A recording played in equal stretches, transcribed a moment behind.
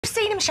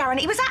Sharon.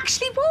 He was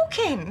actually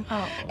walking.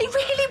 Oh. He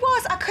really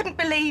was. I couldn't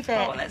believe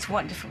it. Oh, that's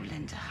wonderful,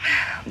 Linda.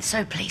 I'm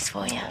so pleased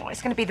for you. Oh,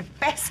 it's going to be the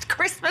best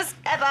Christmas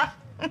ever.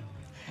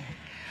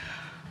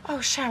 Oh,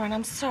 Sharon,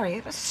 I'm sorry.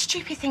 It was a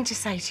stupid thing to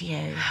say to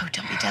you. Oh,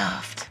 don't be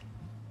daft.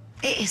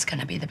 It is going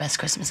to be the best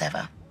Christmas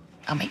ever.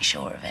 I'll make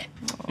sure of it.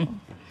 Oh.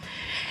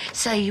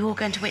 So you all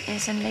going to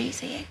witness and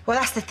Lee's, are you? Well,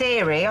 that's the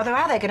theory. Although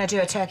how they're going to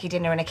do a turkey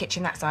dinner in a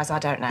kitchen that size, I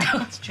don't know.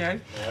 That's true.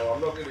 No,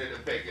 I'm not going to get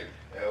the begging,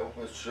 Elle,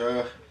 but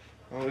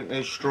I think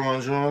these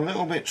strands are a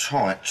little bit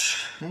tight.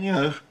 And, you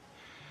know...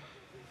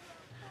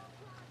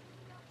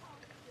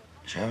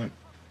 Sharon.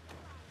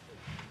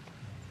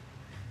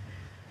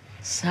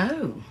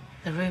 So,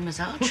 the rumours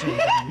are true,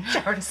 then?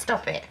 Sharon,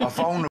 stop it. I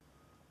phoned.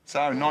 So,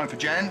 9th of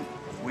Jan,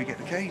 we get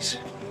the keys.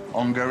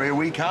 On go, here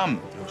we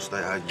come. Your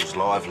estate agent's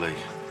lively.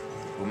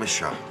 We'll miss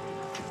you.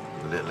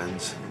 The little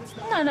ends.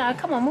 No,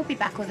 come on, we'll be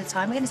back all the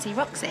time. We're going to see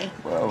Roxy.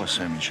 Well,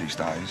 assuming she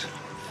stays.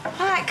 All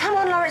right, come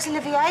on, Laura, it's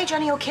Olivier.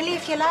 Johnny will kill you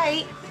if you're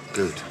late.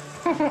 Good.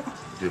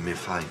 Do me a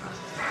favour.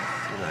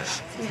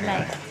 See you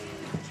later.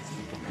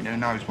 And who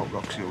knows what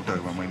Roxy will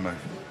do when we move.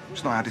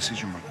 It's not our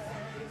decision, Ron.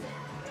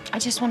 I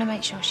just want to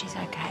make sure she's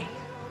okay.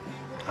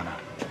 I know.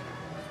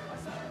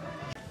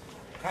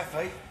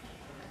 Cafe.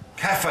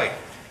 Cafe.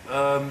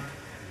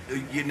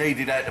 You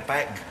needed at the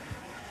back.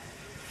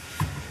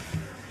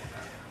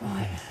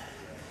 Right.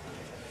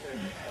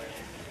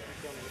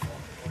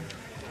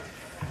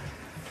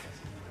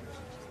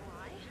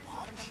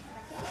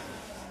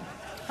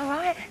 All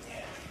right.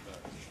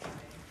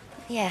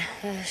 Yeah,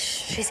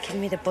 she's giving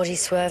me the body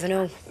swerve and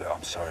all. Look,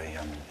 I'm sorry,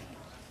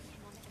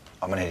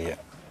 I'm an idiot.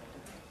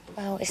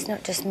 Well, it's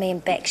not just me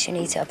and Bex you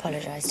need to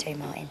apologise to,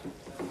 Martin.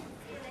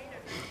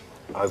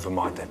 Over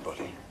my dead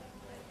body.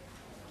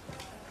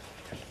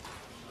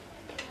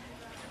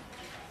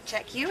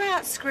 Check you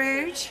out,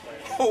 Scrooge.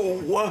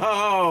 Oh,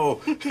 wow!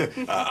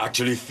 I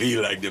actually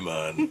feel like the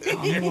man.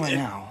 Right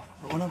now.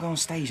 When I go on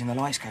stage and the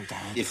lights go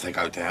down... If they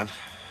go down.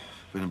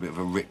 Been a bit of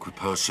a rick with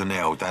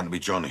personnel, down to be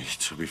Johnny,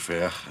 to be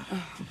fair.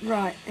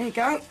 Right, here you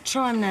go.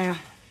 Try 'em now.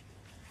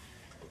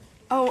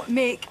 Oh,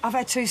 Mick, I've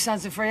had 2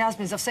 sons and 3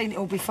 husbands. I've seen it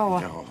all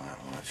before. Oh,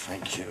 well,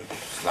 thank you.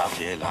 It's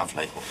lovely,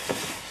 lovely.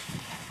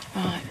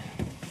 Right.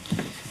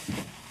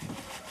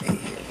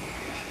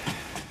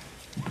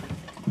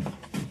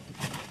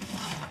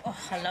 Oh,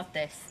 I love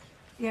this.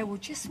 Yeah, well,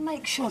 just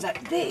make sure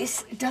that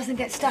this doesn't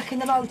get stuck in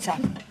the motor.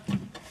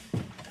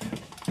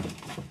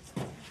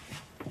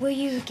 Will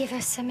you give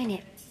us a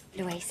minute,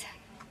 Louise?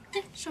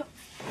 Yeah, sure.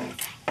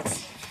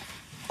 Thanks.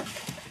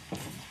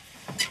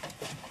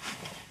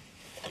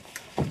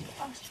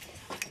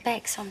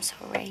 Bex, I'm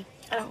sorry.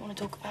 I don't want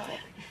to talk about it.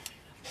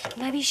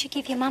 Maybe you should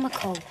give your mum a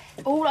call.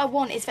 All I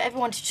want is for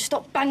everyone to just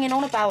stop banging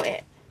on about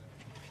it.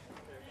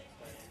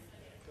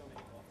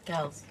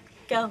 Girls,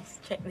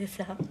 check this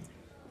out.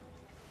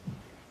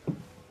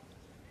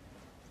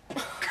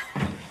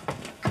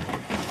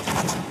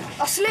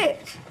 I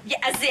slipped. Yeah,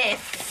 as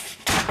if.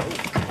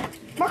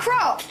 My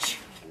crotch.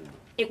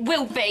 It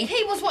will be.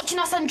 He was watching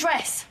us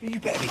undress. You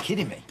better be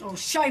kidding me. Oh,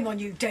 shame on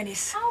you,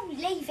 Dennis. Oh,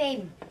 leave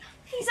him.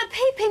 He's a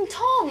peeping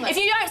Tom. If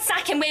you don't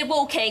sack him, we're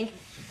walking.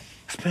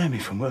 Spare me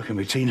from working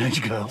with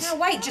teenage girls. Now,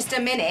 wait just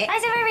a minute.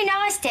 That's very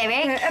nice,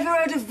 Derek. Ever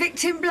heard of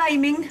victim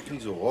blaming?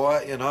 He's all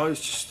right, you know.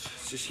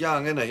 It's just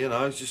young, isn't it? You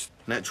know, it's just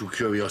natural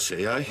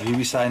curiosity, eh? Will you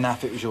be saying that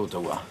if it was your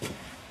daughter?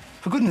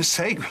 For goodness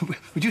sake,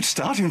 would you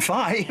start in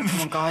 5?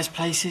 Come on, guys,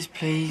 places,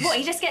 please. What,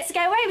 he just gets to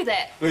go away with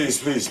it?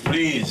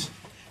 Please.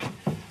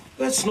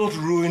 Let's not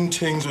ruin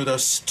things with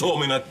us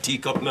storming a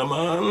teacup, na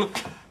man.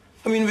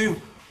 I mean,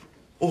 we've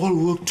all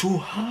worked too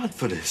hard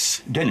for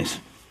this. Dennis,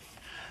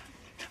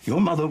 your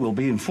mother will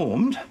be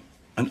informed,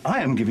 and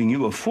I am giving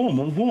you a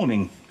formal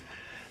warning.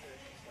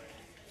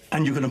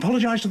 And you can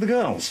apologise to the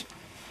girls.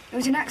 It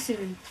was an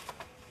accident.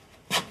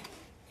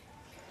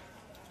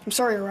 I'm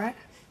sorry, all right?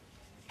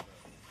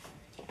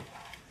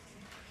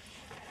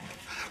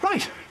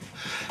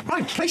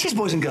 Right, places,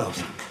 boys and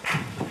girls.